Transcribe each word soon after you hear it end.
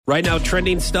Right now,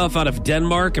 trending stuff out of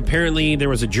Denmark. Apparently, there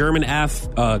was a German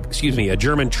triathlete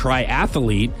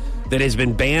that has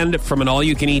been banned from an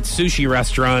all-you-can-eat sushi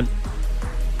restaurant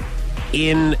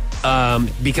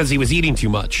because he was eating too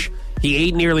much. He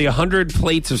ate nearly 100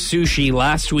 plates of sushi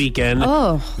last weekend.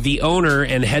 Oh. The owner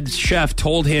and head chef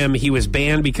told him he was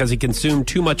banned because he consumed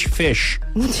too much fish.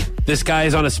 This guy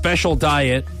is on a special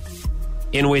diet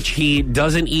in which he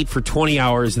doesn't eat for 20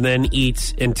 hours and then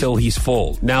eats until he's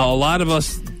full. Now, a lot of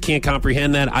us can't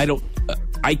comprehend that.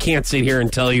 I can't sit here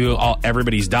and tell you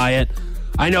everybody's diet.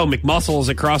 I know McMuscles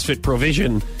at CrossFit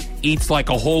Provision eats like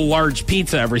a whole large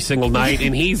pizza every single night,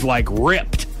 and he's like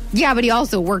ripped. Yeah, but he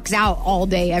also works out all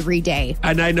day, every day.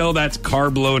 And I know that's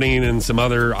carb loading and some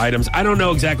other items. I don't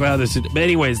know exactly how this is. But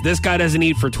anyways, this guy doesn't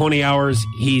eat for 20 hours.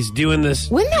 He's doing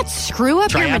this. Wouldn't that screw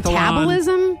up your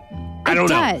metabolism? I don't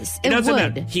know. It doesn't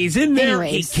matter. He's in there.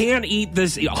 Anyways. He can't eat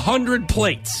this 100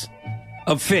 plates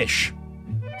of fish.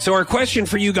 So our question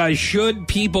for you guys, should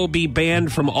people be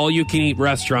banned from all-you-can-eat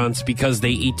restaurants because they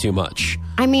eat too much?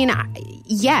 I mean,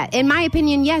 yeah, in my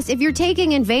opinion, yes. If you're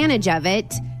taking advantage of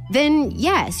it, then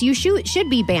yes, you should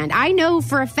be banned. I know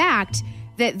for a fact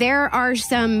that there are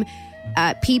some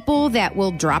people that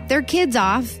will drop their kids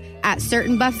off at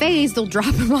certain buffets. They'll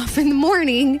drop them off in the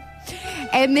morning,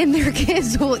 and then their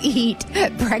kids will eat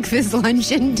breakfast,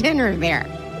 lunch, and dinner there.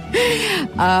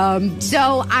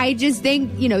 So I just think,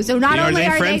 so not only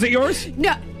are they friends of yours?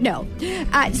 No.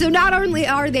 So not only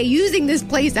are they using this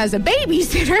place as a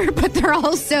babysitter, but they're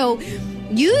also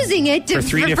using it for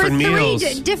three different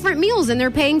meals, and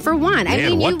they're paying for one.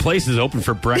 Man, what place is open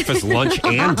for breakfast, lunch,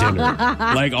 and dinner?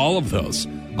 Like all of those.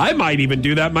 I might even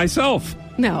do that myself.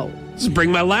 No. Just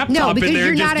bring my laptop in there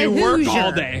and just do work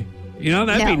all day.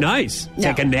 That'd be nice. No.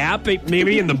 Take a nap,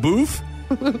 maybe in the booth.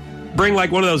 Bring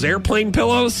like one of those airplane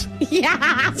pillows.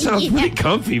 Yeah. Sounds pretty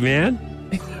comfy, man.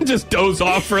 Just doze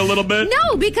off for a little bit.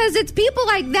 No, because it's people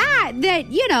like that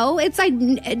it's like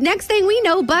next thing we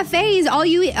know, buffets, all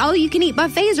you can eat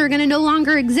buffets are going to no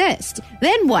longer exist.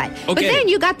 Then what? Okay. But then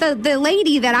you got the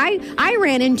lady that I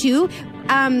ran into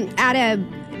at a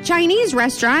Chinese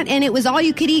restaurant, and it was all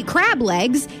you could eat crab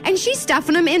legs, and she's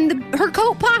stuffing them in her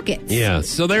coat pockets. Yeah,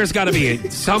 so there's got to be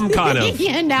some kind of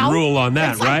rule on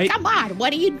that, right? Come on,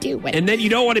 what are you doing? And then you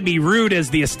don't want to be rude as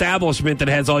the establishment that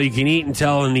has all you can eat and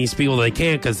telling these people they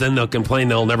can't, because then they'll complain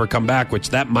they'll never come back,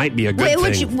 which that might be a good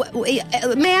thing.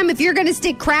 Ma'am, if you're going to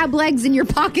stick crab legs in your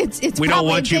pockets, we don't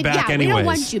want you back anyways. We don't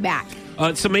want you back.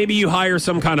 So maybe you hire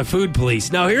some kind of food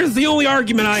police. Now, here's the only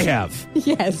argument I have.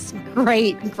 Yes,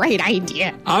 great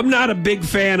idea. I'm not a big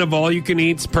fan of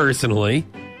all-you-can-eats personally.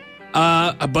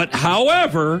 But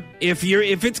however, if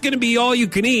it's going to be all you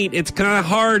can eat, it's kind of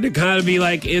hard to kind of be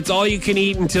like, it's all you can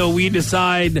eat until we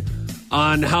decide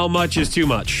on how much is too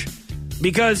much.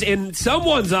 Because in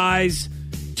someone's eyes,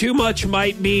 too much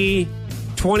might be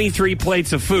 23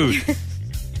 plates of food.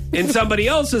 In somebody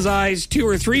else's eyes, 2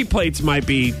 or 3 plates might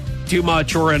be too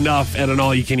much or enough at an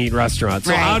all-you-can-eat restaurant.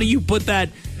 So How do you put that,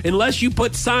 unless you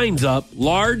put signs up,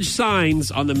 large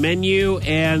signs on the menu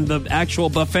and the actual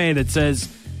buffet that says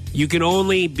you can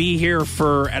only be here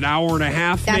for an hour and a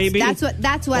half, maybe? That's what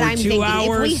I'm thinking.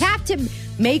 Hours. If we have to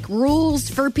make rules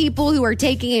for people who are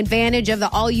taking advantage of the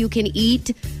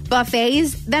all-you-can-eat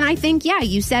buffets, then I think,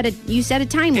 you set a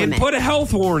time limit. And put a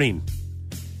health warning.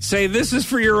 Say, this is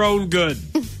for your own good.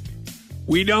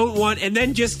 We don't want, and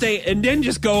then just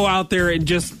go out there and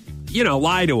just,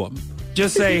 lie to them.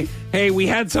 Just say, hey, we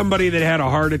had somebody that had a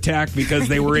heart attack because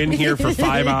they were in here for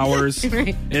 5 hours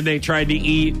right. and they tried to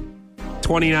eat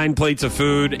 29 plates of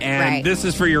food, and This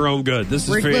is for your own good.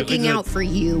 We're looking out for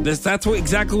you. That's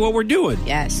exactly what we're doing.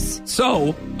 Yes.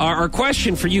 So, our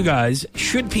question for you guys,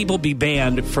 should people be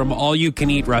banned from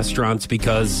all-you-can-eat restaurants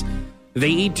because they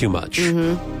eat too much?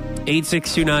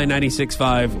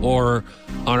 862-996-5 or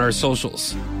on our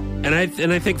socials. And I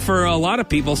think for a lot of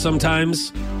people,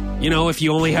 sometimes, if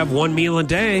you only have one meal a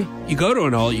day, you go to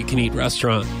an all-you-can-eat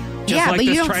restaurant. Just like but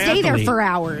you this don't stay there for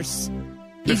hours.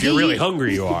 If you're really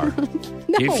hungry, you are.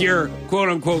 No. If you're,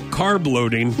 quote-unquote, carb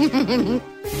loading,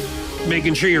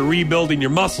 making sure you're rebuilding your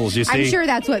muscles, you see. I'm sure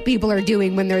that's what people are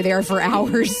doing when they're there for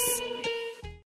hours.